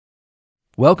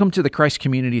Welcome to the Christ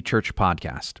Community Church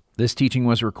podcast. This teaching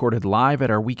was recorded live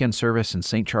at our weekend service in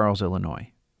St. Charles,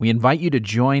 Illinois. We invite you to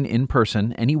join in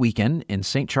person any weekend in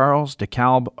St. Charles,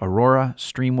 DeKalb, Aurora,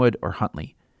 Streamwood, or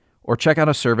Huntley, or check out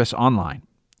a service online.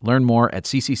 Learn more at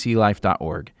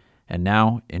ccclife.org. And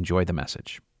now, enjoy the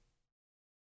message.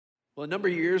 Well, a number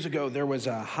of years ago, there was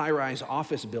a high-rise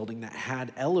office building that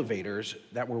had elevators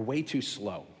that were way too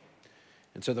slow.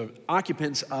 And so the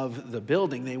occupants of the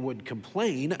building, they would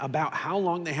complain about how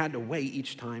long they had to wait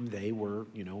each time they were,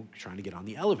 trying to get on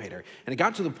the elevator. And it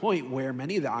got to the point where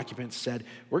many of the occupants said,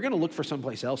 we're going to look for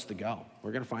someplace else to go.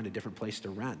 We're going to find a different place to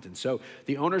rent. And so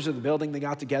the owners of the building, they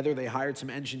got together, they hired some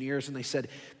engineers, and they said,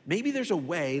 maybe there's a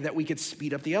way that we could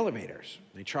speed up the elevators.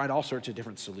 They tried all sorts of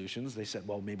different solutions. They said,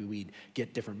 well, maybe we'd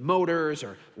get different motors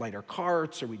or lighter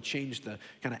carts, or we'd change the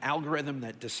kind of algorithm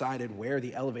that decided where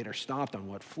the elevator stopped on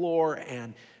what floor,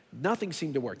 and nothing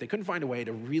seemed to work. They couldn't find a way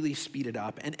to really speed it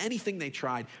up, and anything they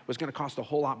tried was going to cost a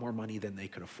whole lot more money than they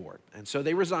could afford. And so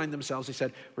they resigned themselves. They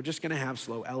said, we're just going to have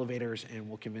slow elevators, and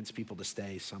we'll convince people to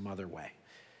stay some other way.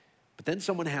 But then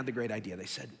someone had the great idea. They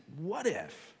said, what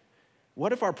if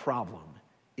our problem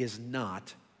is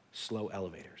not slow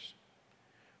elevators?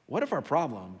 What if our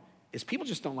problem is people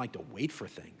just don't like to wait for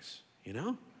things,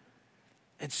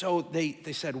 And so they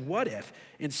said, what if,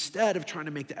 instead of trying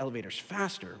to make the elevators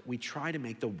faster, we try to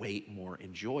make the wait more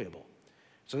enjoyable?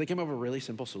 So they came up with a really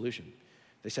simple solution.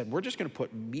 They said, we're just going to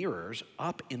put mirrors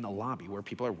up in the lobby where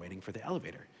people are waiting for the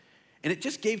elevator. And it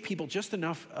just gave people just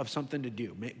enough of something to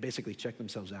do, basically check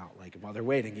themselves out like while they're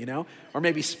waiting, or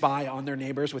maybe spy on their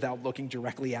neighbors without looking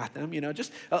directly at them,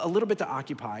 just a little bit to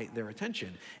occupy their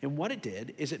attention. And what it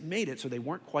did is it made it so they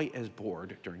weren't quite as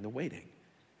bored during the waiting.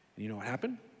 And you know what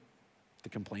happened? The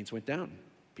complaints went down.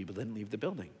 People didn't leave the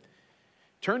building.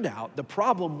 Turned out the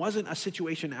problem wasn't a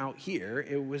situation out here,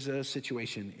 it was a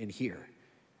situation in here.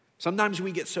 Sometimes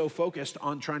we get so focused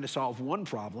on trying to solve one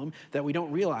problem that we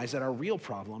don't realize that our real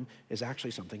problem is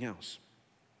actually something else.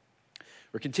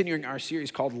 We're continuing our series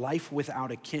called Life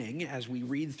Without a King as we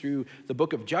read through the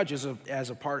book of Judges as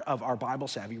a part of our Bible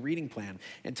Savvy reading plan.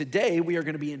 And today we are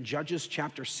going to be in Judges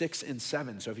chapter 6 and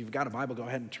 7. So if you've got a Bible, go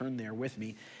ahead and turn there with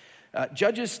me.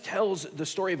 Judges tells the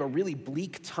story of a really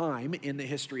bleak time in the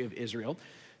history of Israel.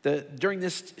 During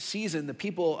this season, the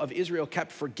people of Israel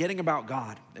kept forgetting about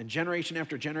God. And generation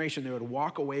after generation, they would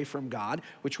walk away from God,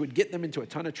 which would get them into a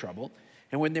ton of trouble.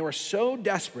 And when they were so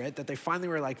desperate that they finally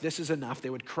were like, this is enough, they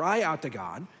would cry out to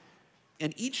God.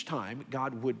 And each time,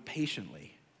 God would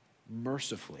patiently,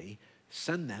 mercifully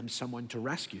send them someone to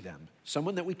rescue them,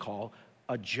 someone that we call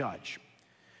a judge.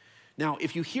 Now,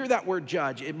 if you hear that word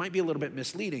judge, it might be a little bit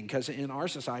misleading because in our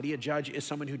society, a judge is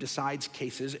someone who decides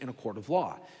cases in a court of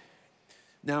law.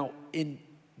 Now, in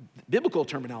biblical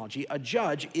terminology, a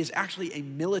judge is actually a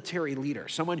military leader,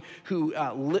 someone who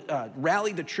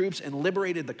rallied the troops and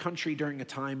liberated the country during a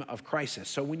time of crisis.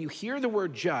 So when you hear the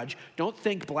word judge, don't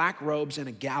think black robes and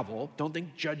a gavel. Don't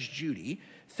think Judge Judy.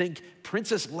 Think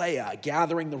Princess Leia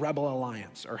gathering the Rebel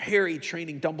Alliance, or Harry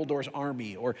training Dumbledore's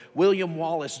army, or William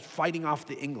Wallace fighting off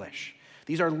the English.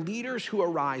 These are leaders who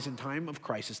arise in time of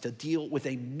crisis to deal with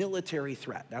a military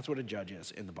threat. That's what a judge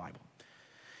is in the Bible.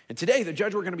 And today, the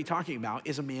judge we're going to be talking about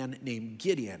is a man named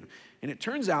Gideon. And it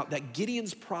turns out that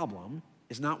Gideon's problem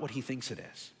is not what he thinks it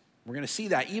is. We're going to see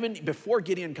that even before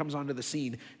Gideon comes onto the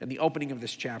scene in the opening of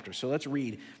this chapter. So let's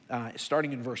read,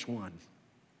 starting in verse 1.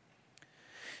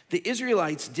 The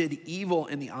Israelites did evil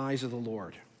in the eyes of the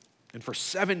Lord, and for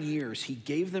 7 years he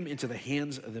gave them into the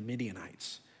hands of the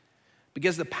Midianites.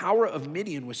 Because the power of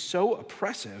Midian was so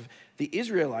oppressive, the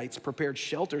Israelites prepared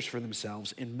shelters for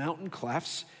themselves in mountain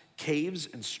clefts, caves,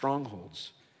 and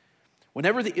strongholds.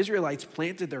 Whenever the Israelites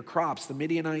planted their crops, the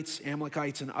Midianites,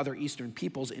 Amalekites, and other eastern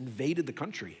peoples invaded the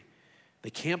country. They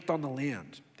camped on the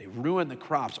land. They ruined the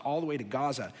crops all the way to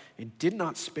Gaza and did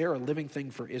not spare a living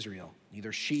thing for Israel,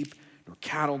 neither sheep, nor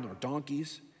cattle, nor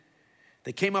donkeys.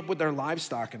 They came up with their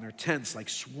livestock and their tents like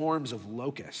swarms of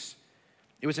locusts.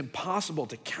 It was impossible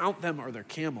to count them or their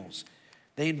camels.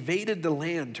 They invaded the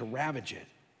land to ravage it.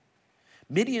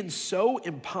 Midian so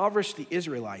impoverished the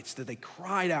Israelites that they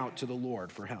cried out to the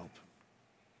Lord for help.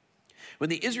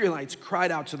 When the Israelites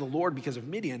cried out to the Lord because of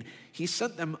Midian, he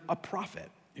sent them a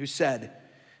prophet who said,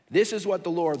 "This is what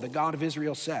the Lord, the God of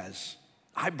Israel, says.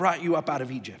 I brought you up out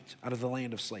of Egypt, out of the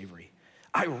land of slavery.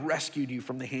 I rescued you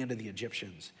from the hand of the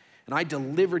Egyptians, and I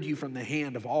delivered you from the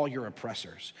hand of all your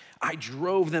oppressors. I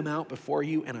drove them out before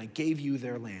you, and I gave you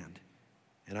their land.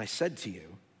 And I said to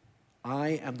you,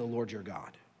 I am the Lord your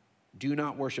God. Do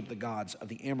not worship the gods of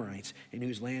the Amorites in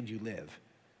whose land you live.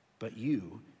 But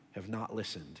you have not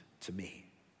listened to me."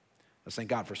 Let's thank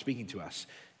God for speaking to us.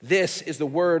 This is the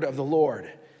word of the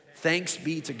Lord. Thanks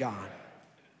be to God.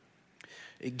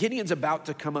 Gideon's about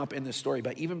to come up in this story,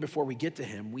 but even before we get to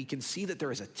him, we can see that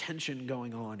there is a tension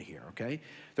going on here, okay?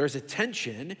 There is a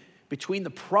tension between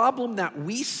the problem that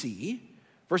we see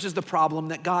versus the problem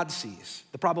that God sees.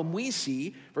 The problem we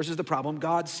see versus the problem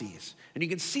God sees. And you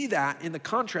can see that in the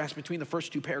contrast between the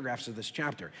first two paragraphs of this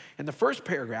chapter. In the first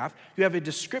paragraph, you have a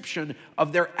description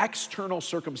of their external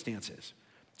circumstances.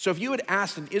 So if you had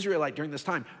asked an Israelite during this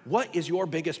time, what is your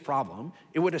biggest problem?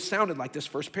 It would have sounded like this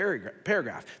first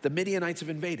paragraph. The Midianites have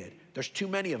invaded. There's too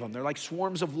many of them. They're like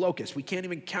swarms of locusts. We can't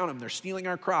even count them. They're stealing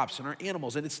our crops and our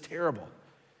animals, and it's terrible.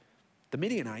 The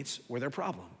Midianites were their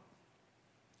problem.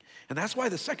 And that's why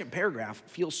the second paragraph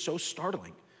feels so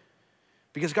startling.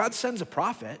 Because God sends a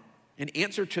prophet in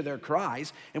answer to their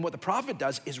cries, and what the prophet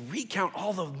does is recount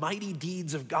all the mighty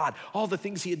deeds of God, all the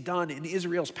things he had done in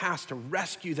Israel's past to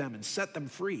rescue them and set them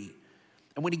free.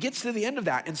 And when he gets to the end of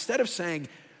that, instead of saying,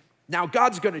 now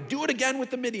God's going to do it again with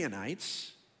the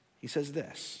Midianites, he says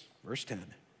this, verse 10,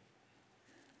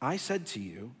 I said to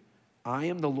you, I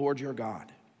am the Lord your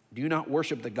God. Do not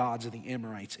worship the gods of the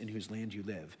Amorites in whose land you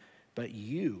live, but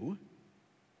you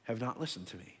have not listened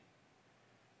to me.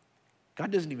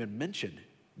 God doesn't even mention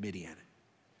Midian.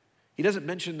 He doesn't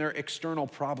mention their external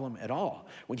problem at all.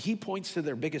 When he points to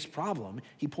their biggest problem,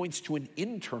 he points to an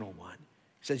internal one.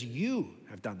 He says, you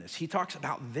have done this. He talks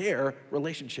about their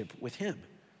relationship with him.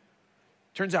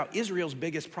 Turns out Israel's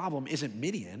biggest problem isn't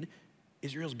Midian.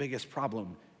 Israel's biggest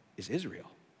problem is Israel.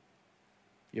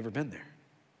 You ever been there?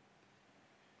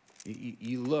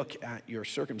 You look at your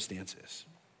circumstances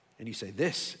and you say,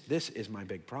 this is my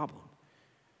big problem.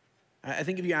 I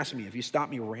think if you asked me, if you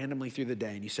stopped me randomly through the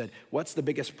day and you said, what's the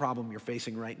biggest problem you're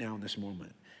facing right now in this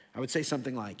moment? I would say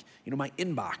something like, my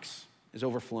inbox is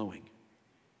overflowing.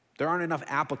 There aren't enough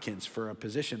applicants for a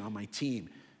position on my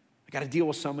team. I got to deal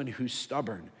with someone who's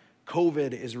stubborn.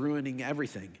 COVID is ruining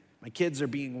everything. My kids are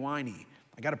being whiny.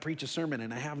 I got to preach a sermon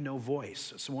and I have no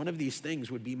voice. So one of these things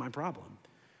would be my problem.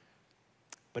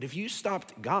 But if you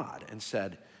stopped God and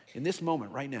said, in this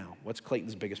moment right now, what's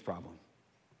Clayton's biggest problem?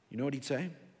 You know what he'd say?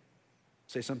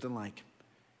 Say something like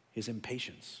his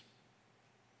impatience,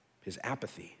 his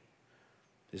apathy,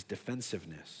 his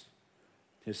defensiveness,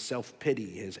 his self-pity,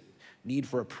 his need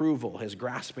for approval, his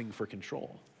grasping for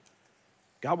control.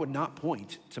 God would not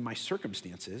point to my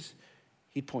circumstances,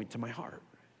 he'd point to my heart.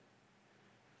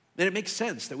 And it makes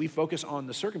sense that we focus on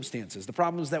the circumstances, the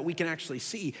problems that we can actually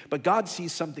see, but God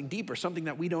sees something deeper, something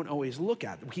that we don't always look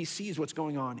at. He sees what's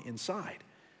going on inside.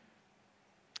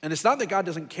 And it's not that God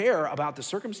doesn't care about the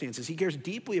circumstances. He cares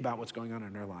deeply about what's going on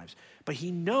in our lives. But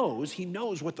he knows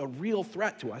what the real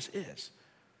threat to us is.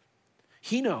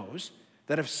 He knows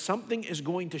that if something is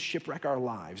going to shipwreck our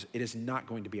lives, it is not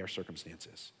going to be our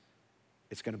circumstances.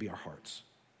 It's going to be our hearts.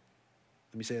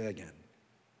 Let me say that again.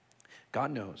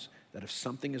 God knows that if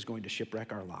something is going to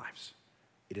shipwreck our lives,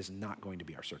 it is not going to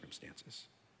be our circumstances.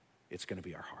 It's going to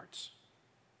be our hearts.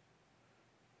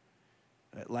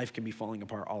 Life can be falling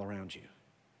apart all around you.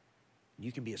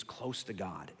 You can be as close to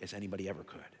God as anybody ever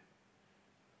could.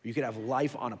 You could have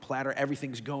life on a platter,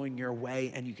 everything's going your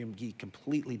way, and you can be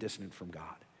completely distant from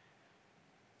God.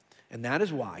 And that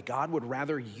is why God would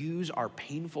rather use our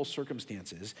painful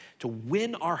circumstances to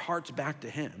win our hearts back to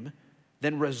him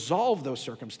than resolve those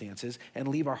circumstances and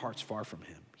leave our hearts far from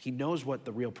him. He knows what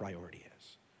the real priority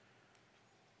is.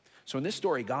 So in this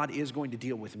story, God is going to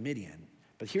deal with Midian,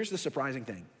 but here's the surprising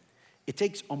thing. It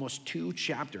takes almost 2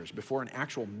 chapters before an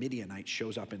actual Midianite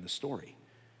shows up in the story.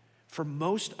 For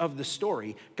most of the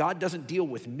story, God doesn't deal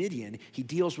with Midian, he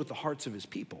deals with the hearts of his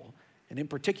people, and in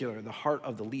particular, the heart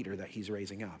of the leader that he's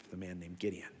raising up, the man named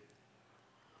Gideon.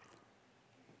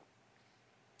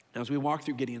 Now, as we walk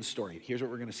through Gideon's story, here's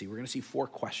what we're going to see. We're going to see 4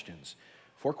 questions.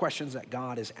 4 questions that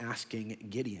God is asking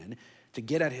Gideon to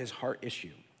get at his heart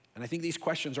issue. And I think these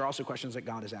questions are also questions that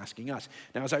God is asking us.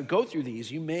 Now, as I go through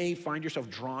these, you may find yourself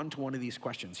drawn to one of these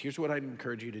questions. Here's what I'd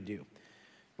encourage you to do.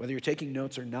 Whether you're taking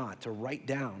notes or not, to write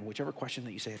down whichever question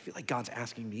that you say, I feel like God's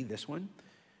asking me this one.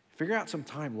 Figure out some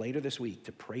time later this week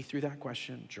to pray through that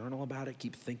question, journal about it,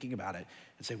 keep thinking about it,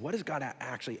 and say, what is God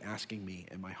actually asking me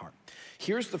in my heart?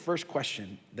 Here's the first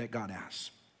question that God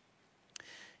asks.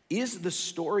 Is the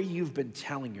story you've been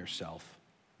telling yourself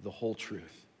the whole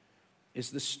truth?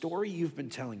 Is the story you've been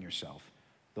telling yourself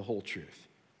the whole truth?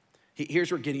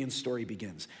 Here's where Gideon's story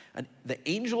begins. The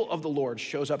angel of the Lord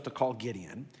shows up to call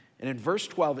Gideon. And in verse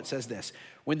 12, it says this.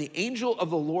 When the angel of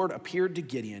the Lord appeared to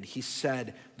Gideon, he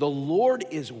said, the Lord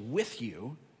is with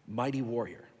you, mighty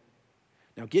warrior.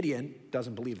 Now, Gideon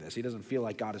doesn't believe this. He doesn't feel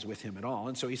like God is with him at all.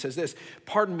 And so he says this,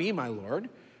 pardon me, my Lord,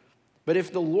 But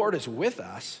if the Lord is with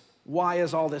us, why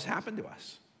has all this happened to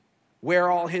us? Where are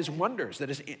all his wonders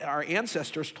that our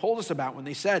ancestors told us about when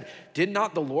they said, did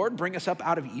not the Lord bring us up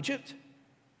out of Egypt?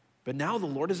 But now the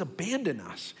Lord has abandoned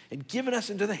us and given us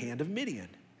into the hand of Midian.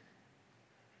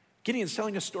 Gideon's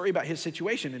telling a story about his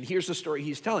situation, and here's the story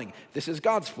he's telling. This is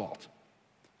God's fault.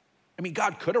 I mean,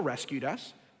 God could have rescued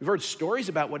us. We've heard stories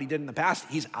about what he did in the past.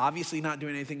 He's obviously not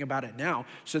doing anything about it now.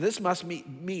 So this must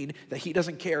mean that he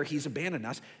doesn't care. He's abandoned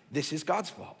us. This is God's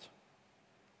fault.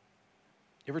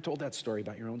 You ever told that story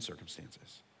about your own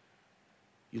circumstances?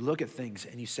 You look at things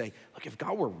and you say, look, if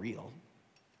God were real,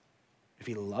 if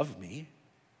he loved me,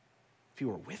 if he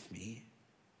were with me,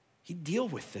 he'd deal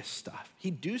with this stuff.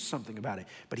 He'd do something about it.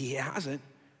 But he hasn't,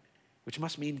 which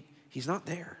must mean he's not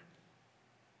there.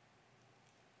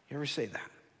 You ever say that?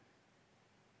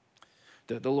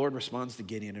 The Lord responds to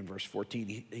Gideon in verse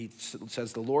 14. He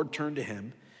says, the Lord turned to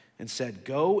him and said,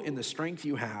 go in the strength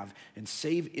you have and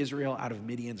save Israel out of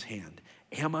Midian's hand.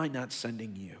 Am I not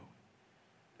sending you?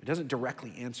 It doesn't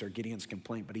directly answer Gideon's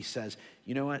complaint, but he says,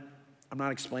 you know what? I'm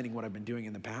not explaining what I've been doing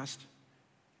in the past,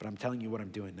 but I'm telling you what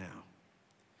I'm doing now.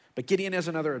 But Gideon has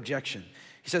another objection.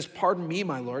 He says, pardon me,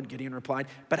 my Lord, Gideon replied,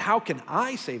 but how can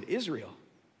I save Israel?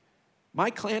 My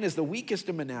clan is the weakest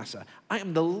in Manasseh. I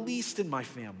am the least in my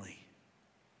family.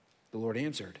 The Lord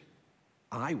answered,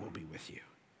 I will be with you,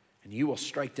 and you will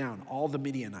strike down all the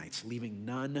Midianites, leaving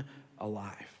none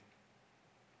alive.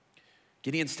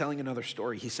 Gideon's telling another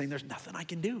story. He's saying, there's nothing I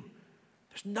can do.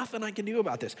 There's nothing I can do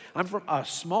about this. I'm from a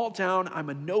small town. I'm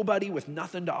a nobody with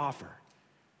nothing to offer.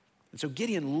 And so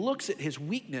Gideon looks at his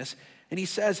weakness and he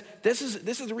says, this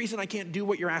is the reason I can't do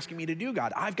what you're asking me to do,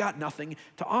 God. I've got nothing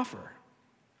to offer.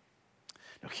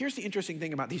 Now, here's the interesting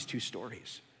thing about these two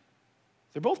stories.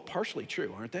 They're both partially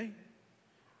true, aren't they?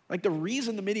 Like the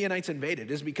reason the Midianites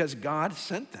invaded is because God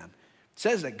sent them. It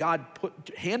says that God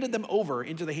handed them over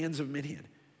into the hands of Midian.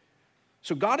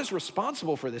 So God is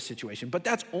responsible for this situation, but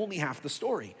that's only half the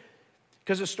story.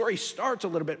 Because the story starts a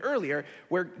little bit earlier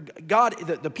where God,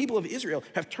 the people of Israel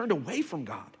have turned away from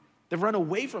God. They've run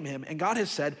away from him, and God has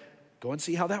said, go and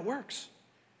see how that works.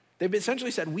 They've essentially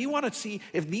said, we want to see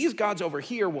if these gods over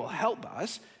here will help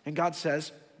us. And God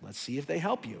says, let's see if they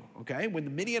help you, okay? When the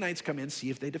Midianites come in,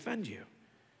 see if they defend you.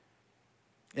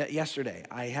 Yesterday,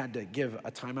 I had to give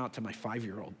a timeout to my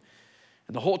 5-year-old.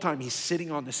 And the whole time he's sitting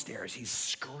on the stairs, he's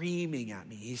screaming at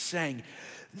me. He's saying,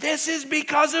 this is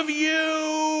because of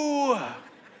you.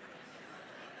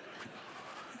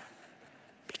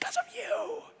 Because of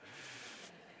you.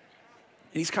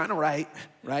 And he's kind of right?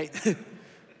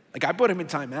 Like I put him in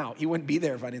timeout. He wouldn't be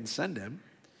there if I didn't send him.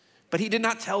 But he did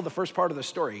not tell the first part of the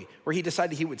story where he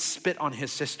decided he would spit on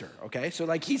his sister, okay? So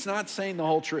like he's not saying the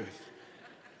whole truth.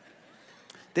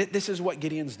 This is what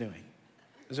Gideon's doing.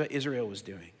 This is what Israel was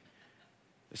doing.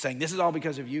 They're saying, this is all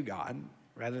because of you, God,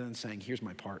 rather than saying, here's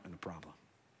my part in the problem.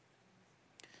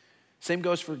 Same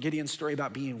goes for Gideon's story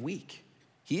about being weak.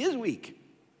 He is weak.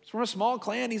 He's from a small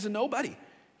clan. He's a nobody.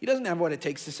 He doesn't have what it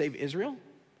takes to save Israel.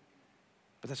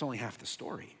 But that's only half the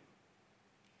story.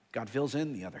 God fills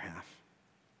in the other half.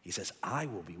 He says, I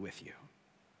will be with you.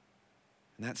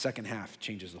 And that second half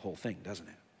changes the whole thing, doesn't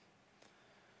it?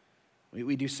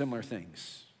 We do similar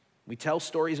things. We tell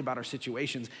stories about our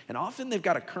situations, and often they've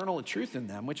got a kernel of truth in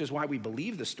them, which is why we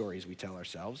believe the stories we tell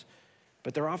ourselves,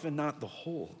 but they're often not the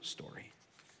whole story.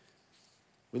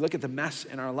 We look at the mess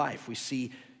in our life. We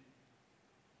see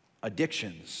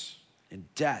addictions and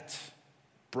debt,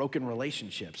 broken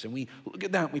relationships, and we look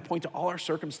at that and we point to all our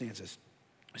circumstances.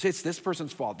 We say, it's this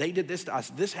person's fault. They did this to us.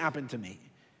 This happened to me.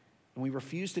 And we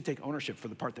refuse to take ownership for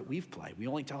the part that we've played. We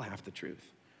only tell half the truth.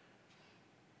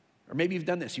 Or maybe you've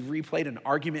done this. You've replayed an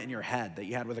argument in your head that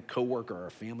you had with a coworker or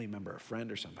a family member, a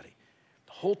friend or somebody.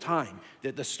 The whole time,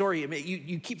 the story,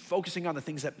 you keep focusing on the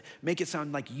things that make it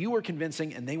sound like you were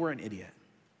convincing and they were an idiot.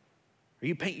 Or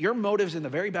you paint your motives in the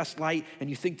very best light and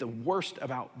you think the worst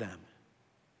about them.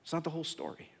 It's not the whole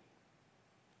story.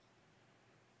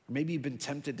 Or maybe you've been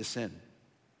tempted to sin.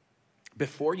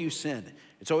 Before you sin,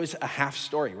 it's always a half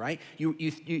story, right? You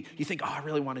think, oh, I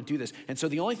really want to do this. And so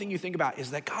the only thing you think about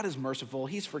is that God is merciful.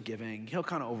 He's forgiving. He'll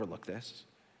kind of overlook this.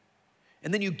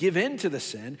 And then you give in to the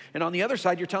sin. And on the other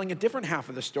side, you're telling a different half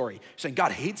of the story, saying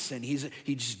God hates sin.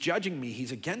 He's judging me.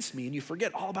 He's against me. And you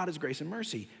forget all about his grace and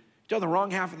mercy. You tell the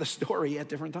wrong half of the story at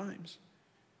different times.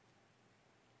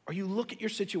 Or you look at your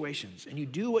situations and you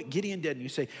do what Gideon did and you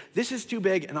say, this is too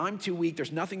big and I'm too weak.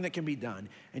 There's nothing that can be done.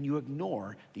 And you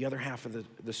ignore the other half of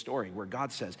the story where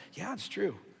God says, yeah, it's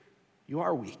true. You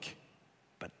are weak,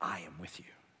 but I am with you.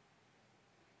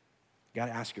 You got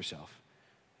to ask yourself,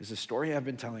 is the story I've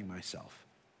been telling myself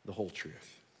the whole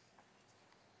truth?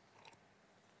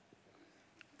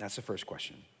 That's the first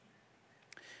question.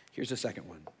 Here's the second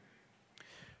one.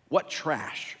 What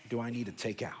trash do I need to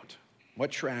take out?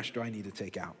 What trash do I need to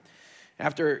take out?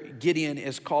 After Gideon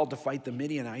is called to fight the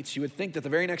Midianites, you would think that the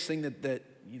very next thing that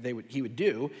he would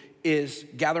do is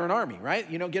gather an army, right?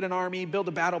 You know, get an army, build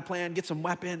a battle plan, get some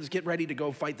weapons, get ready to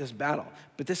go fight this battle.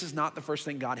 But this is not the first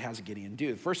thing God has Gideon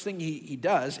do. The first thing he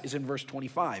does is in verse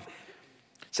 25. It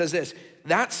says this,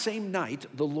 that same night,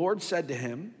 the Lord said to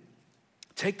him,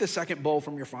 take the second bull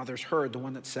from your father's herd, the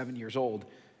one that's 7 years old.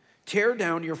 Tear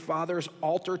down your father's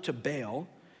altar to Baal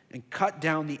and cut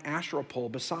down the Asherah pole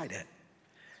beside it.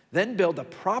 Then build a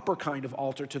proper kind of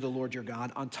altar to the Lord your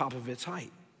God on top of its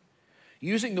height.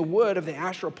 Using the wood of the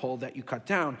Asherah pole that you cut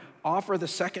down, offer the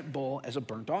second bull as a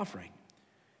burnt offering.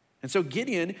 And so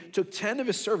Gideon took 10 of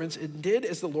his servants and did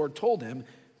as the Lord told him,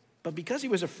 but because he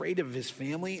was afraid of his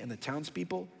family and the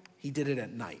townspeople, he did it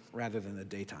at night rather than the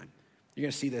daytime. You're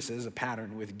going to see this as a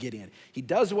pattern with Gideon. He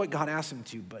does what God asks him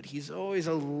to, but he's always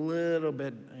a little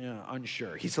bit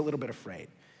unsure. He's a little bit afraid.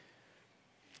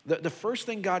 The first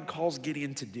thing God calls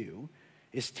Gideon to do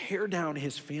is tear down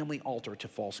his family altar to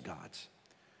false gods.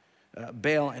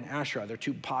 Baal and Asherah, they're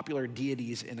two popular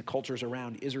deities in the cultures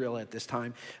around Israel at this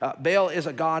time. Baal is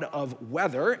a god of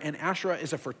weather, and Asherah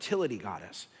is a fertility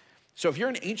goddess. So if you're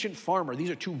an ancient farmer, these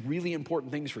are two really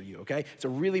important things for you, okay? It's a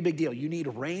really big deal. You need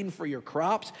rain for your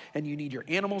crops, and you need your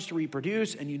animals to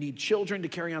reproduce, and you need children to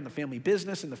carry on the family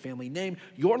business and the family name.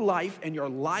 Your life and your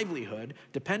livelihood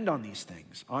depend on these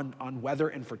things, on weather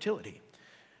and fertility.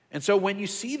 And so when you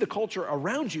see the culture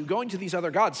around you going to these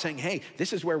other gods saying, hey,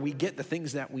 this is where we get the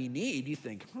things that we need, you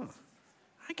think,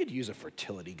 I could use a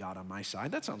fertility god on my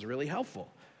side. That sounds really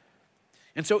helpful.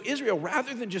 And so Israel,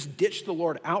 rather than just ditch the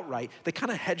Lord outright, they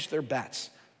kind of hedge their bets.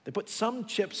 They put some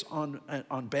chips on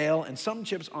Baal and some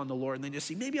chips on the Lord, and they just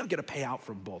see, maybe I'll get a payout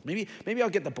from both. Maybe I'll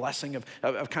get the blessing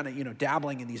of kind of,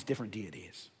 dabbling in these different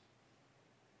deities.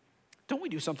 Don't we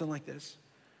do something like this?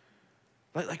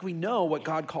 Like we know what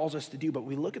God calls us to do, but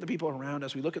we look at the people around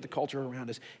us, we look at the culture around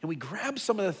us, and we grab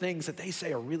some of the things that they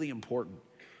say are really important.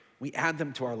 We add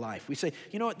them to our life. We say,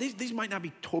 you know what, these might not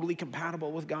be totally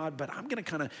compatible with God, but I'm going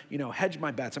to kind of, hedge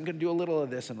my bets. I'm going to do a little of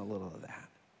this and a little of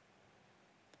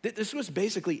that. This was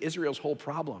basically Israel's whole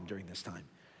problem during this time.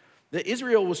 That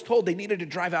Israel was told they needed to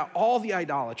drive out all the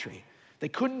idolatry. They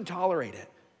couldn't tolerate it,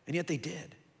 and yet they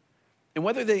did. And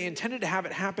whether they intended to have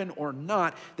it happen or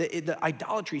not, the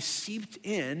idolatry seeped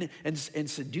in and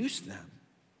seduced them.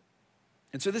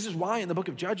 And so this is why in the book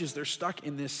of Judges, they're stuck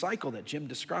in this cycle that Jim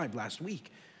described last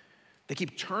week. They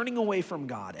keep turning away from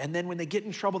God, and then when they get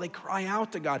in trouble, they cry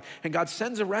out to God, and God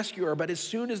sends a rescuer, but as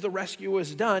soon as the rescue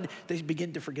is done, they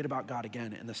begin to forget about God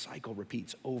again, and the cycle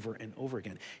repeats over and over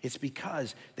again. It's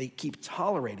because they keep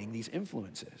tolerating these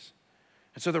influences.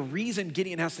 And so the reason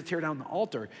Gideon has to tear down the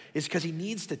altar is because he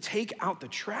needs to take out the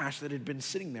trash that had been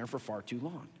sitting there for far too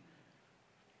long.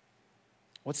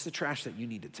 What's the trash that you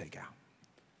need to take out?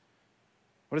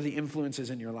 What are the influences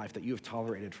in your life that you have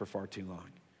tolerated for far too long?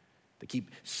 That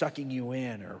keep sucking you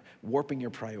in or warping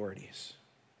your priorities?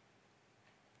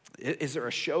 Is there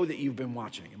a show that you've been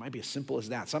watching? It might be as simple as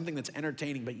that. Something that's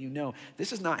entertaining, but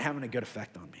this is not having a good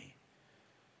effect on me.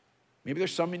 Maybe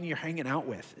there's someone you're hanging out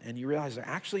with and you realize they're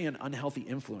actually an unhealthy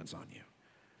influence on you.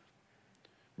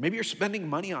 Maybe you're spending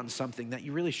money on something that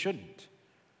you really shouldn't.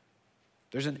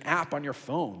 There's an app on your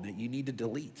phone that you need to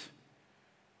delete.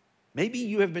 Maybe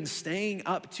you have been staying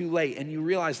up too late and you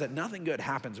realize that nothing good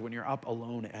happens when you're up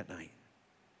alone at night.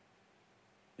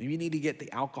 Maybe you need to get the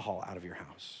alcohol out of your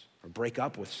house or break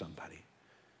up with somebody.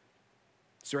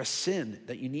 Is there a sin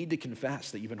that you need to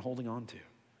confess that you've been holding on to?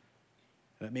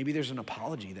 Maybe there's an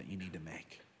apology that you need to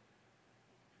make.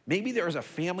 Maybe there is a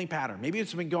family pattern. Maybe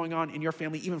it's been going on in your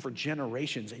family even for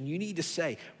generations, and you need to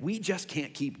say, we just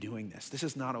can't keep doing this. This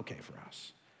is not okay for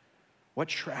us. What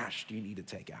trash do you need to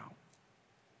take out?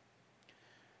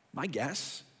 My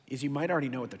guess is you might already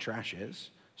know what the trash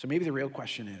is. So maybe the real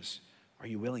question is, are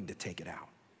you willing to take it out?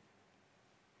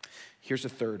 Here's a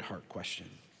third heart question.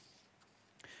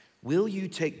 Will you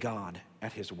take God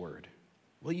at his word?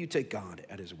 Will you take God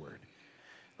at his word?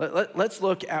 Let's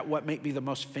look at what may be the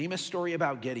most famous story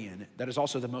about Gideon that is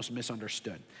also the most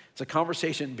misunderstood. It's a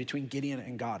conversation between Gideon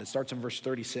and God. It starts in verse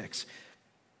 36.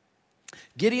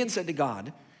 Gideon said to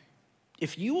God,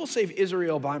 if you will save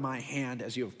Israel by my hand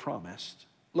as you have promised,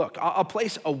 look, I'll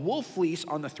place a wool fleece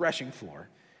on the threshing floor.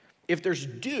 If there's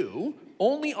dew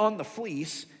only on the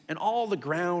fleece and all the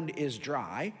ground is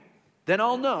dry, then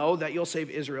I'll know that you'll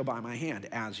save Israel by my hand,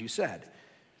 as you said.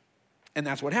 And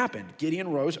that's what happened.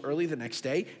 Gideon rose early the next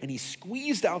day, and he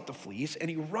squeezed out the fleece, and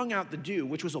he wrung out the dew,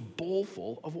 which was a bowl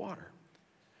full of water.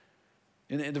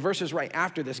 In the verses right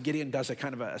after this, Gideon does a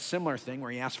kind of a similar thing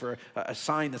where he asks for a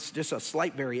sign that's just a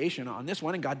slight variation on this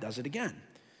one, and God does it again.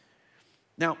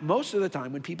 Now, most of the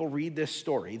time when people read this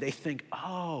story, they think,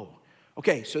 oh,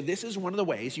 okay, so this is one of the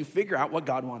ways you figure out what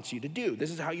God wants you to do.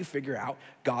 This is how you figure out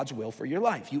God's will for your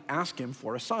life. You ask him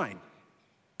for a sign.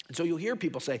 And so you'll hear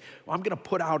people say, well, I'm going to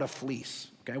put out a fleece.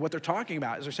 Okay, what they're talking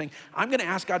about is they're saying, I'm going to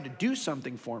ask God to do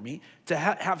something for me to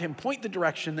have him point the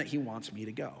direction that he wants me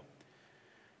to go.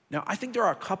 Now, I think there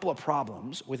are a couple of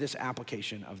problems with this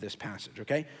application of this passage,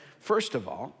 okay? First of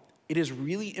all, it is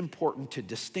really important to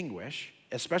distinguish,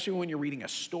 especially when you're reading a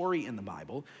story in the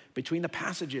Bible, between the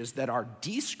passages that are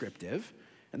descriptive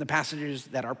and the passages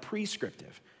that are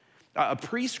prescriptive. A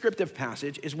prescriptive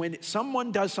passage is when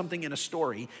someone does something in a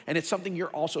story and it's something you're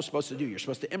also supposed to do. You're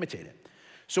supposed to imitate it.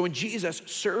 So when Jesus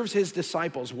serves his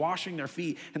disciples washing their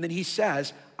feet, and then he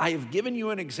says, I have given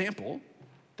you an example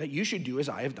that you should do as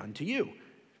I have done to you.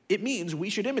 It means we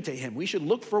should imitate him. We should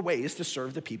look for ways to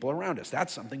serve the people around us.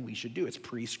 That's something we should do. It's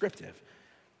prescriptive.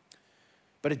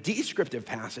 But a descriptive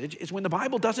passage is when the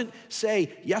Bible doesn't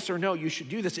say yes or no, you should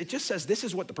do this. It just says this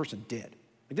is what the person did.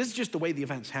 Like, this is just the way the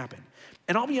events happen.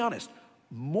 And I'll be honest,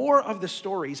 more of the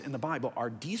stories in the Bible are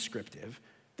descriptive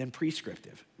than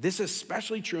prescriptive. This is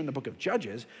especially true in the book of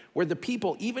Judges, where the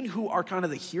people, even who are kind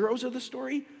of the heroes of the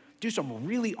story, do some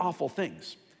really awful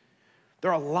things.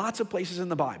 There are lots of places in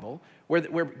the Bible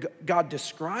where God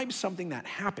describes something that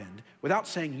happened without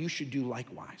saying you should do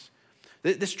likewise.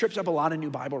 This trips up a lot of new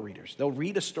Bible readers. They'll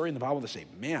read a story in the Bible and they say,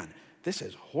 man, this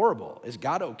is horrible. Is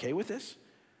God okay with this?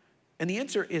 And the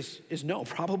answer is no,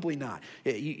 probably not.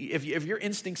 If your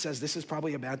instinct says this is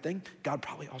probably a bad thing, God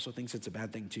probably also thinks it's a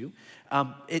bad thing too.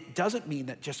 It doesn't mean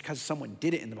that just because someone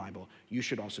did it in the Bible, you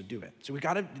should also do it. So we've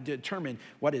got to determine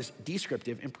what is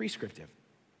descriptive and prescriptive.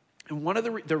 And one of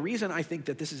the reason I think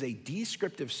that this is a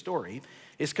descriptive story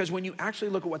is because when you actually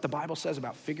look at what the Bible says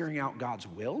about figuring out God's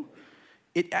will,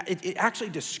 it actually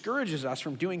discourages us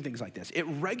from doing things like this. It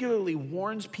regularly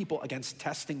warns people against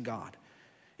testing God.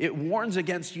 It warns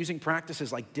against using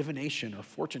practices like divination or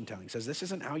fortune telling. It says this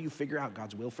isn't how you figure out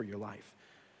God's will for your life.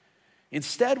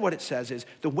 Instead, what it says is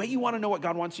the way you want to know what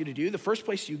God wants you to do, the first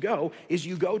place you go is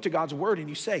you go to God's word and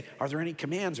you say, are there any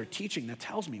commands or teaching that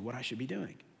tells me what I should be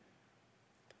doing?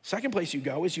 Second place you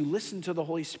go is you listen to the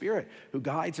Holy Spirit who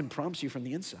guides and prompts you from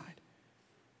the inside.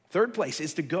 Third place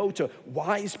is to go to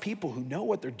wise people who know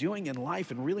what they're doing in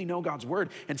life and really know God's word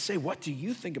and say, what do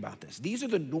you think about this? These are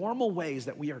the normal ways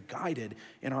that we are guided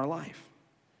in our life.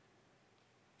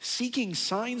 Seeking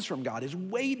signs from God is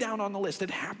way down on the list.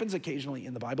 It happens occasionally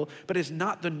in the Bible, but it's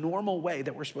not the normal way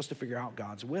that we're supposed to figure out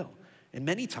God's will. And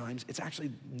many times, it's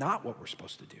actually not what we're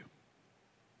supposed to do.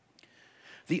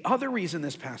 The other reason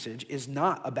this passage is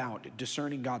not about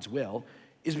discerning God's will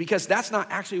is because that's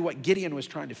not actually what Gideon was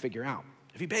trying to figure out.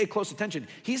 If you pay close attention,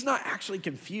 he's not actually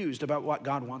confused about what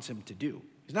God wants him to do.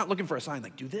 He's not looking for a sign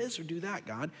like, do this or do that,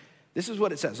 God. This is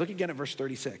what it says. Look again at verse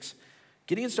 36.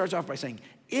 Gideon starts off by saying,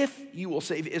 if you will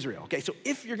save Israel. Okay, so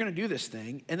if you're going to do this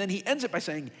thing, and then he ends it by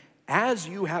saying, as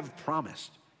you have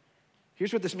promised.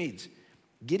 Here's what this means.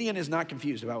 Gideon is not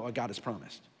confused about what God has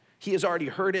promised. He has already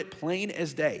heard it plain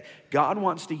as day. God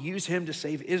wants to use him to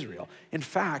save Israel. In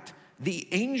fact, the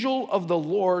angel of the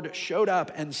Lord showed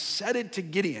up and said it to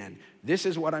Gideon, this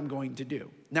is what I'm going to do.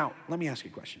 Now, let me ask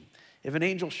you a question. If an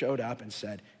angel showed up and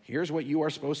said, here's what you are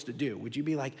supposed to do, would you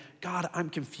be like, God, I'm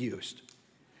confused?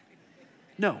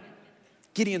 No,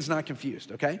 Gideon's not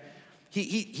confused, okay?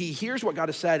 He hears what God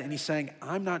has said and he's saying,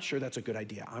 I'm not sure that's a good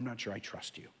idea. I'm not sure I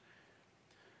trust you.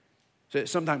 So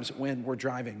sometimes when we're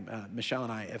driving, Michelle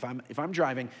and I, if I'm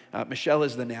driving, Michelle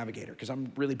is the navigator because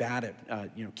I'm really bad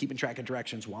at keeping track of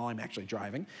directions while I'm actually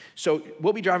driving. So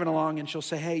we'll be driving along and she'll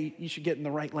say, hey, you should get in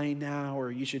the right lane now, or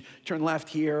you should turn left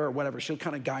here or whatever. She'll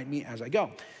kind of guide me as I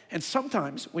go. And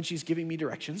sometimes when she's giving me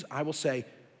directions, I will say,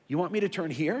 you want me to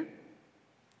turn here?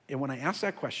 And when I ask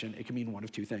that question, it can mean one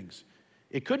of two things.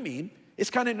 It could mean, it's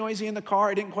kind of noisy in the car,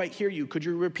 I didn't quite hear you. Could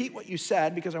you repeat what you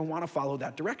said because I want to follow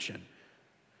that direction?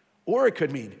 Or it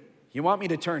could mean, you want me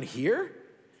to turn here?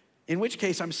 In which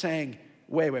case I'm saying,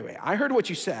 wait. I heard what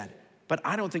you said, but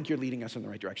I don't think you're leading us in the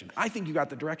right direction. I think you got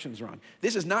the directions wrong.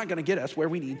 This is not going to get us where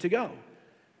we need to go.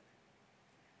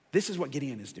 This is what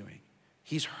Gideon is doing.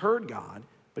 He's heard God,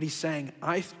 but he's saying,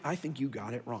 I think you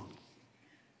got it wrong.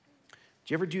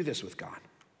 Do you ever do this with God?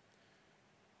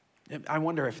 I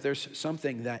wonder if there's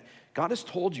something that God has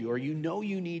told you or you know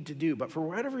you need to do, but for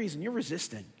whatever reason, you're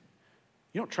resisting.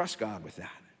 You don't trust God with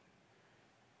that.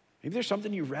 Maybe there's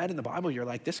something you read in the Bible, you're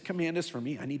like, this command is for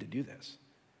me, I need to do this.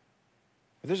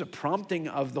 Or there's a prompting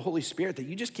of the Holy Spirit that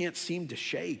you just can't seem to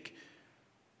shake.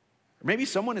 Or maybe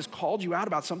someone has called you out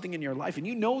about something in your life and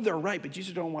you know they're right, but you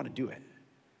just don't want to do it.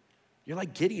 You're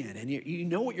like Gideon and you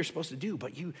know what you're supposed to do,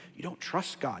 but you don't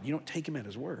trust God. You don't take him at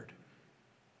his word.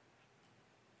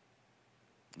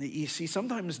 You see,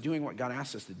 sometimes doing what God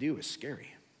asks us to do is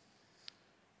scary.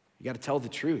 You got to tell the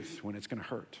truth when it's going to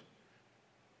hurt.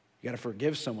 You got to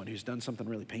forgive someone who's done something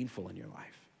really painful in your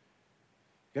life.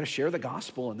 You got to share the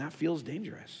gospel, and that feels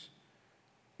dangerous.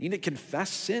 You need to confess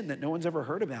sin that no one's ever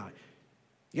heard about.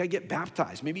 You got to get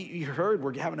baptized. Maybe you heard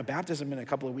we're having a baptism in a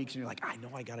couple of weeks, and you're like, I know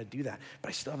I got to do that, but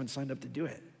I still haven't signed up to do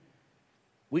it.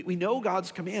 We know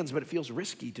God's commands, but it feels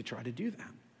risky to try to do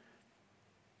them.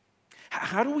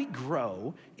 How do we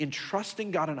grow in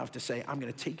trusting God enough to say, I'm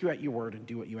going to take you at your word and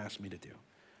do what you asked me to do?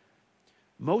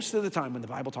 Most of the time when the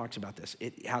Bible talks about this,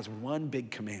 it has one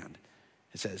big command.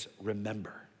 It says,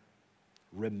 remember,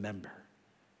 remember.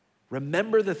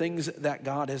 Remember the things that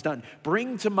God has done.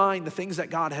 Bring to mind the things that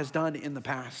God has done in the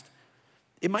past.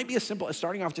 It might be as simple as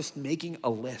starting off just making a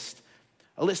list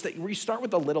that where you start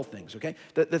with the little things, okay?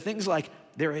 The things like,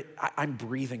 I'm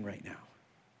breathing right now.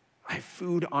 I have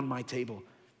food on my table.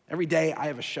 Every day I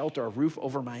have a shelter, a roof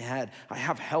over my head. I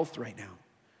have health right now.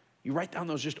 You write down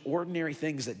those just ordinary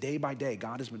things that day by day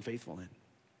God has been faithful in.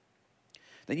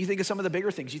 Then you think of some of the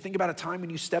bigger things. You think about a time when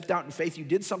you stepped out in faith, you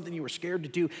did something you were scared to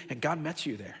do, and God met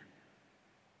you there.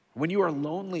 When you were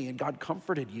lonely and God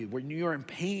comforted you, when you were in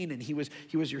pain and he was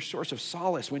your source of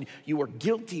solace, when you were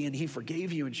guilty and he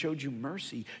forgave you and showed you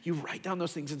mercy, you write down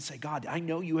those things and say, God, I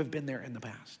know you have been there in the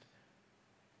past.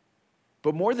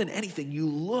 But more than anything, you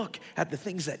look at the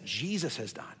things that Jesus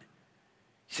has done.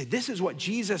 You say, this is what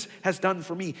Jesus has done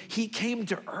for me. He came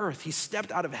to earth. He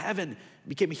stepped out of heaven and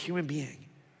became a human being.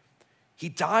 He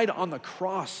died on the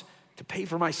cross to pay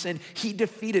for my sin. He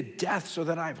defeated death so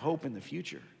that I have hope in the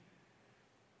future.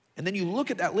 And then you look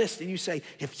at that list and you say,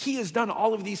 if he has done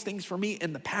all of these things for me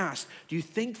in the past, do you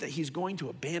think that he's going to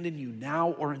abandon you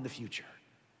now or in the future?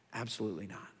 Absolutely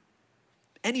not.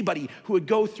 Anybody who would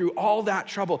go through all that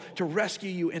trouble to rescue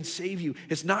you and save you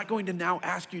is not going to now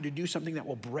ask you to do something that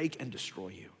will break and destroy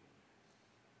you.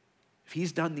 If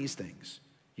he's done these things,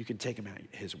 you can take him at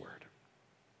his word.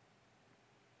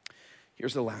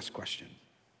 Here's the last question.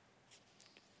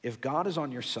 If God is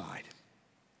on your side,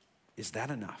 is that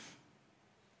enough?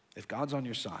 If God's on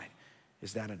your side,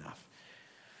 is that enough?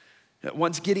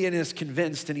 Once Gideon is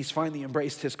convinced and he's finally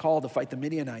embraced his call to fight the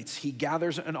Midianites, he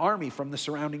gathers an army from the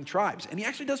surrounding tribes. And he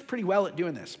actually does pretty well at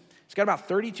doing this. He's got about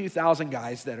 32,000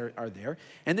 guys that are there.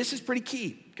 And this is pretty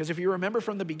key, because if you remember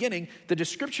from the beginning, the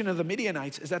description of the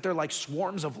Midianites is that they're like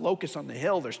swarms of locusts on the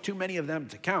hill. There's too many of them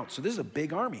to count. So this is a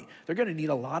big army. They're going to need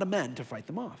a lot of men to fight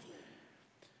them off.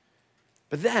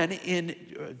 But then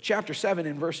in chapter 7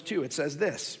 in verse 2, it says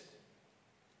this.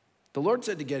 The Lord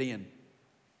said to Gideon,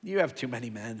 you have too many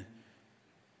men.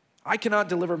 I cannot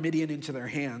deliver Midian into their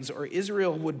hands, or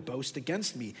Israel would boast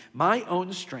against me. My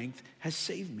own strength has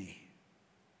saved me.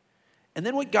 And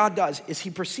then what God does is he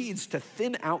proceeds to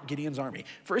thin out Gideon's army.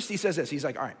 First he says this, he's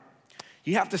like, all right,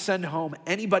 you have to send home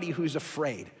anybody who's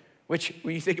afraid, which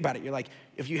when you think about it, you're like,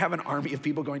 if you have an army of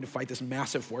people going to fight this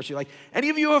massive force, you're like, any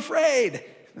of you afraid? And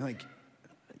they're like,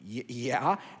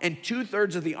 yeah, and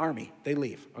 2/3 of the army, they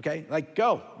leave, okay? Like,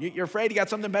 go. You're afraid you got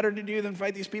something better to do than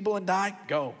fight these people and die?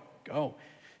 Go.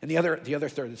 And the other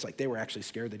third, it's like they were actually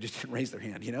scared. They just didn't raise their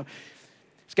hand, you know?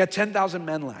 He's got 10,000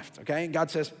 men left, okay? And God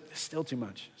says, still too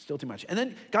much. And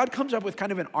then God comes up with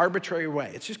kind of an arbitrary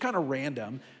way. It's just kind of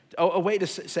random, a way to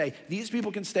say, these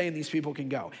people can stay and these people can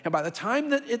go. And by the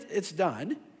time that it's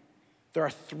done, there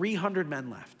are 300 men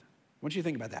left. I want you to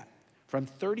think about that. From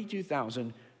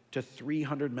 32,000 to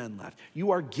 300 men left.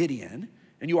 You are Gideon,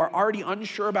 and you are already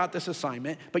unsure about this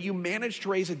assignment, but you managed to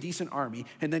raise a decent army,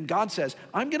 and then God says,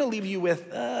 I'm going to leave you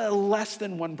with less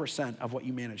than 1% of what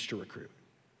you managed to recruit.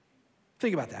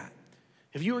 Think about that.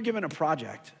 If you were given a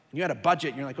project, and you had a budget,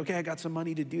 and you're like, okay, I got some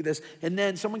money to do this, and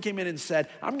then someone came in and said,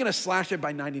 I'm going to slash it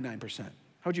by 99%. How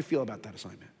would you feel about that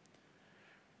assignment?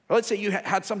 Or let's say you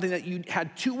had something that you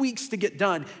had 2 weeks to get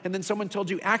done, and then someone told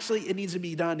you, actually, it needs to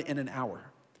be done in an hour.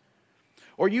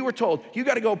 Or you were told, you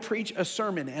got to go preach a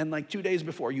sermon, and like 2 days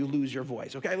before you lose your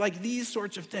voice, okay? Like these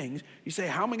sorts of things, you say,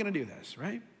 how am I going to do this,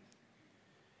 right?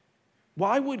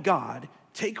 Why would God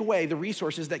take away the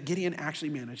resources that Gideon actually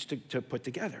managed to put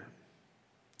together?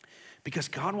 Because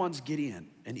God wants Gideon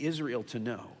and Israel to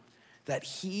know that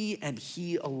he and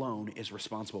he alone is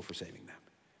responsible for saving them.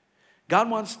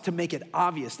 God wants to make it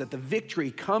obvious that the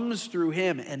victory comes through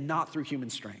him and not through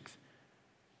human strength.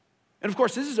 And of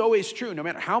course, this is always true no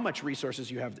matter how much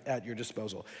resources you have at your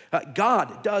disposal.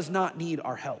 God does not need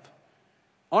our help.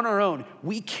 On our own,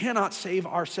 we cannot save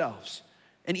ourselves.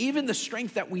 And even the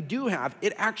strength that we do have,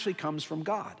 it actually comes from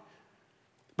God.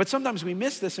 But sometimes we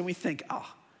miss this and we think,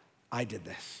 oh, I did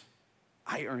this.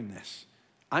 I earned this.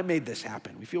 I made this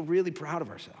happen. We feel really proud of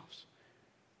ourselves.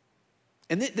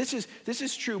 And this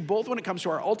is true both when it comes to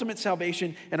our ultimate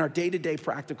salvation and our day-to-day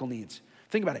practical needs.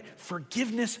 Think about it.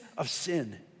 Forgiveness of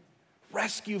sin,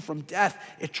 rescue from death,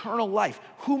 eternal life.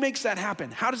 Who makes that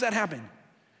happen? How does that happen?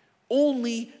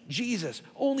 Only Jesus.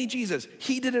 Only Jesus.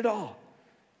 He did it all.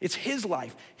 It's his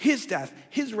life, his death,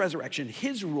 his resurrection,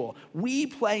 his rule. We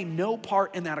play no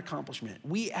part in that accomplishment.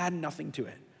 We add nothing to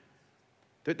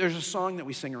it. There's a song that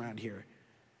we sing around here.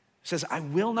 It says, I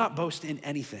will not boast in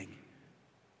anything.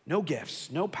 No gifts,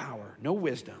 no power, no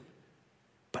wisdom.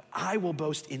 But I will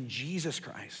boast in Jesus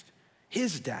Christ,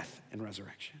 his death and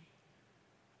resurrection.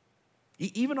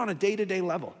 Even on a day-to-day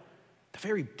level, the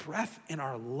very breath in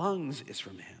our lungs is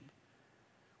from him.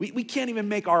 We can't even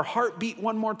make our heart beat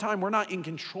one more time. We're not in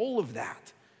control of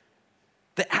that.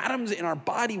 The atoms in our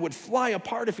body would fly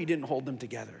apart if he didn't hold them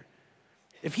together.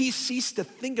 If he ceased to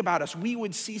think about us, we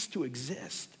would cease to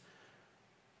exist.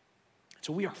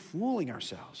 So we are fooling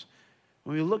ourselves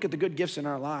when we look at the good gifts in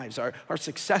our lives, our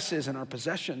successes and our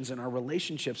possessions and our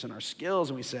relationships and our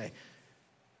skills, and we say,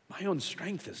 my own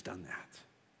strength has done that.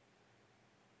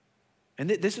 And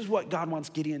this is what God wants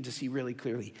Gideon to see really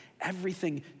clearly.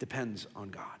 Everything depends on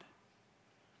God.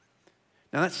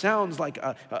 Now that sounds like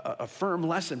a firm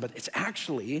lesson, but it's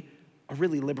actually a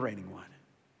really liberating one.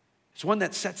 It's one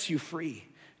that sets you free.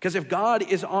 Because if God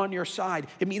is on your side,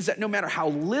 it means that no matter how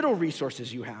little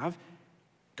resources you have,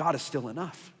 God is still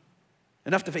enough.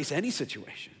 Enough to face any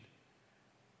situation.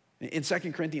 In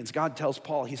 2 Corinthians, God tells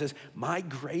Paul, he says, my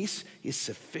grace is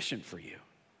sufficient for you.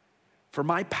 For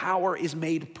my power is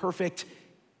made perfect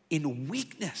in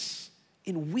weakness.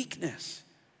 In weakness.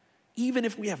 Even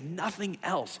if we have nothing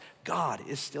else, God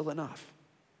is still enough.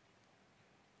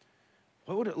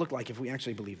 What would it look like if we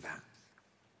actually believed that?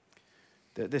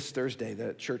 This Thursday,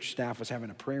 the church staff was having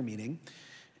a prayer meeting,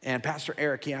 and Pastor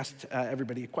Eric, he asked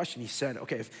everybody a question. He said,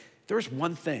 okay, if there was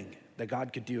one thing that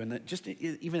God could do, and just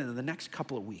even in the next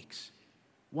couple of weeks,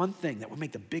 one thing that would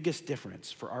make the biggest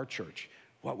difference for our church,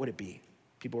 what would it be?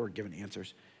 People were giving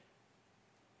answers.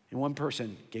 And one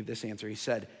person gave this answer. He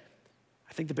said,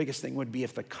 I think the biggest thing would be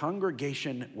if the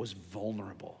congregation was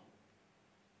vulnerable.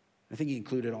 I think he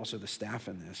included also the staff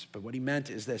in this, but what he meant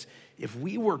is this: if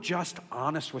we were just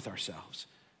honest with ourselves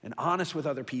and honest with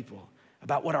other people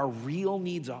about what our real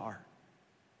needs are,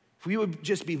 if we would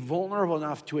just be vulnerable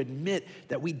enough to admit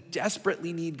that we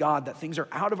desperately need God, that things are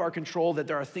out of our control, that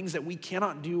there are things that we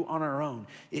cannot do on our own,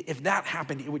 if that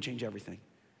happened, it would change everything.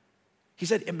 He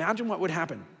said, imagine what would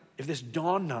happen if this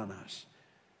dawned on us.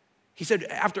 He said,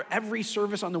 after every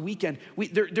service on the weekend,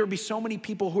 there would be so many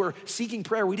people who are seeking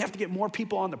prayer, we'd have to get more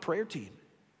people on the prayer team.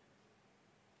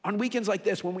 On weekends like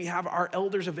this, when we have our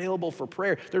elders available for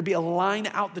prayer, there'd be a line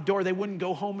out the door. They wouldn't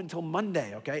go home until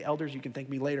Monday, okay? Elders, you can thank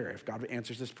me later if God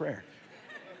answers this prayer.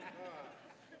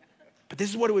 But this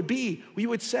is what it would be. We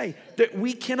would say that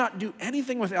we cannot do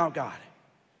anything without God.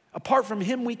 Apart from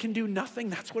him, we can do nothing.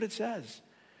 That's what it says.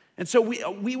 And so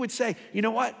we would say, you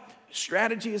know what?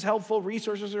 Strategy is helpful,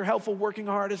 resources are helpful, working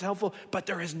hard is helpful, but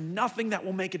there is nothing that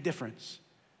will make a difference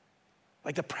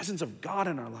like the presence of God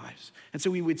in our lives. And so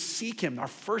we would seek him. Our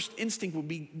first instinct would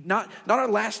be, not our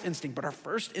last instinct, but our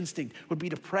first instinct would be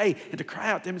to pray and to cry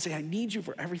out to him and say, I need you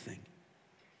for everything.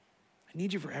 I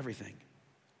need you for everything.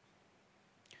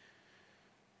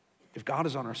 If God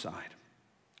is on our side,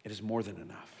 it is more than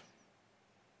enough.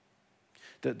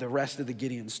 The rest of the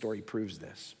Gideon story proves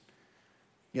this.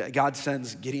 Yeah, God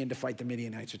sends Gideon to fight the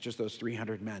Midianites with just those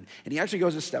 300 men. And he actually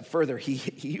goes a step further. He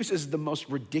uses the most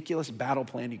ridiculous battle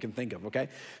plan you can think of, okay?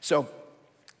 So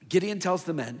Gideon tells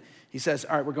the men, he says,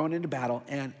 all right, we're going into battle,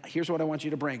 and here's what I want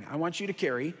you to bring. I want you to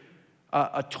carry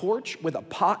a torch with a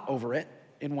pot over it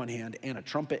in one hand and a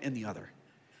trumpet in the other.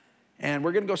 And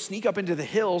we're going to go sneak up into the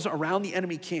hills around the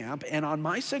enemy camp, and on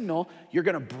my signal, you're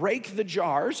going to break the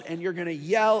jars, and you're going to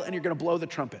yell, and you're going to blow the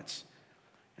trumpets.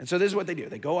 And so this is what they do.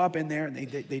 They go up in there and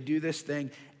they do this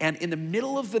thing. And in the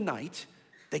middle of the night,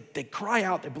 they cry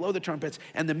out, they blow the trumpets,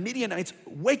 and the Midianites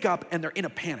wake up and they're in a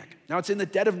panic. Now it's in the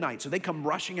dead of night, so they come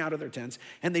rushing out of their tents,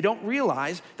 and they don't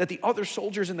realize that the other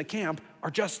soldiers in the camp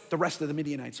are just the rest of the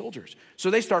Midianite soldiers.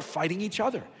 So they start fighting each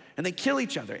other and they kill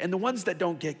each other. And the ones that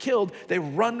don't get killed, they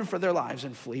run for their lives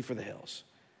and flee for the hills.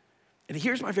 And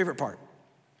here's my favorite part.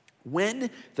 When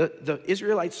the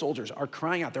Israelite soldiers are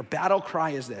crying out, their battle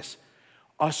cry is this: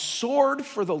 a sword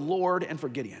for the Lord and for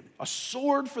Gideon. A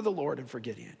sword for the Lord and for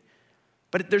Gideon.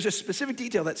 But there's a specific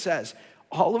detail that says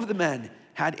all of the men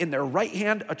had in their right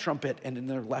hand a trumpet and in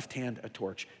their left hand a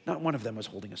torch. Not one of them was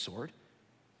holding a sword.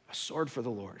 A sword for the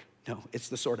Lord. No, it's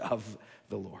the sword of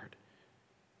the Lord.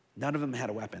 None of them had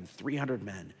a weapon. 300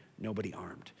 men, nobody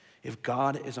armed. If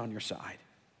God is on your side,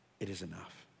 it is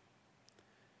enough.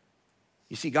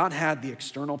 You see, God had the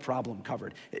external problem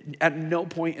covered. At no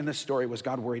point in this story was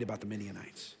God worried about the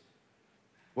Midianites.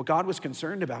 What God was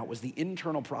concerned about was the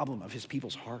internal problem of his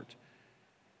people's heart.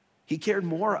 He cared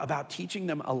more about teaching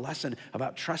them a lesson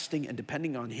about trusting and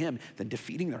depending on him than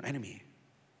defeating their enemy.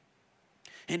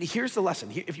 And here's the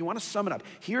lesson. If you want to sum it up,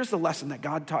 here's the lesson that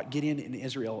God taught Gideon and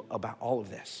Israel about all of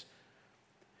this.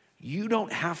 You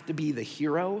don't have to be the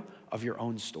hero of your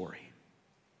own story.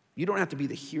 You don't have to be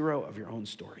the hero of your own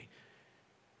story.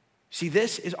 See,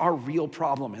 this is our real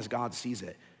problem as God sees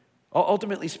it.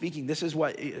 Ultimately speaking, this is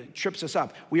what trips us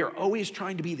up. We are always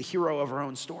trying to be the hero of our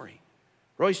own story.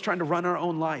 We're always trying to run our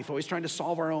own life, always trying to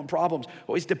solve our own problems,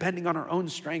 always depending on our own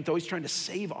strength, always trying to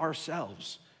save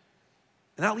ourselves.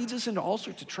 And that leads us into all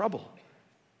sorts of trouble.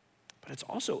 But it's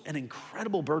also an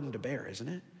incredible burden to bear, isn't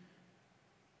it?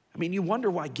 I mean, you wonder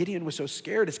why Gideon was so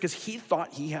scared. It's because he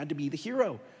thought he had to be the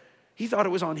hero. He thought it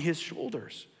was on his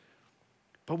shoulders.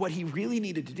 But what he really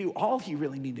needed to do, all he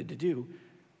really needed to do,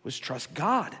 was trust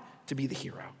God to be the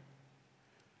hero.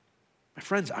 My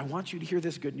friends, I want you to hear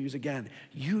this good news again.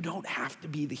 You don't have to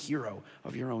be the hero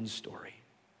of your own story.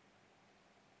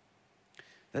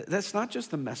 That's not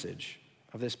just the message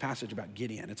of this passage about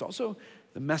Gideon. It's also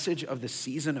the message of the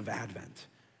season of Advent,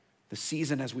 the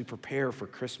season as we prepare for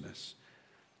Christmas.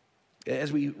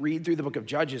 As we read through the book of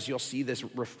Judges, you'll see this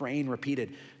refrain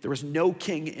repeated. There was no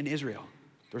king in Israel.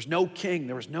 There was no king,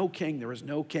 there was no king, there was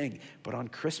no king. But on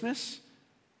Christmas,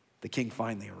 the king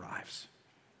finally arrives.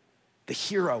 The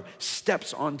hero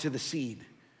steps onto the scene.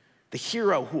 The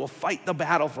hero who will fight the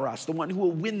battle for us, the one who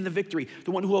will win the victory,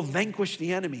 the one who will vanquish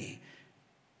the enemy.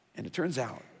 And it turns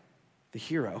out the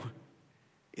hero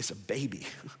is a baby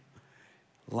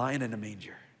lying in a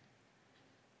manger.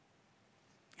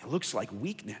 It looks like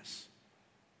weakness.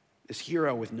 This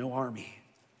hero with no army,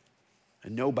 a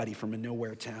nobody from a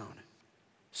nowhere town,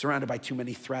 surrounded by too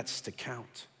many threats to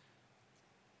count.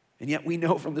 And yet we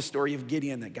know from the story of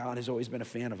Gideon that God has always been a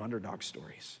fan of underdog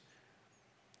stories.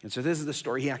 And so this is the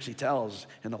story he actually tells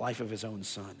in the life of his own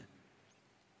son.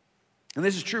 And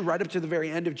this is true right up to the very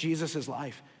end of Jesus'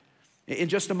 life. In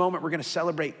just a moment, we're going to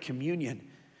celebrate communion.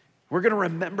 We're going to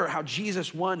remember how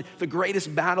Jesus won the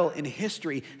greatest battle in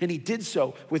history, and he did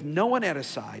so with no one at his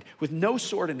side, with no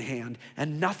sword in hand,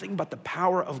 and nothing but the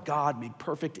power of God made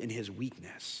perfect in his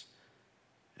weakness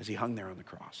as he hung there on the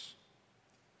cross.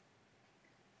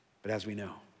 But as we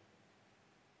know,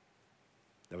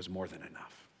 that was more than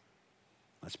enough.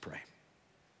 Let's pray.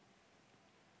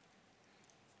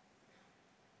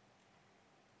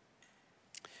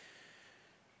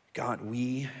 God,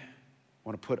 we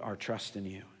want to put our trust in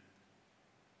you.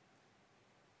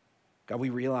 God, we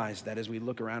realize that as we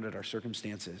look around at our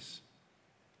circumstances,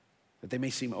 that they may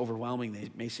seem overwhelming, they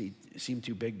may seem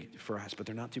too big for us, but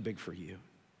they're not too big for you.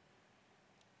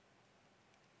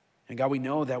 And God, we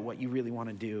know that what you really want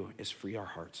to do is free our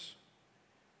hearts.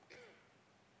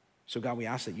 So God, we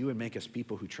ask that you would make us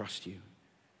people who trust you.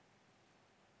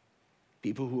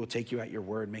 People who will take you at your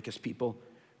word. Make us people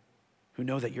who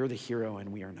know that you're the hero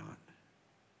and we are not.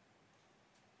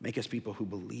 Make us people who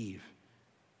believe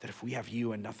that if we have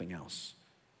you and nothing else,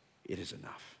 it is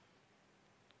enough.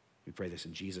 We pray this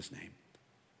in Jesus' name.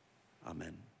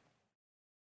 Amen.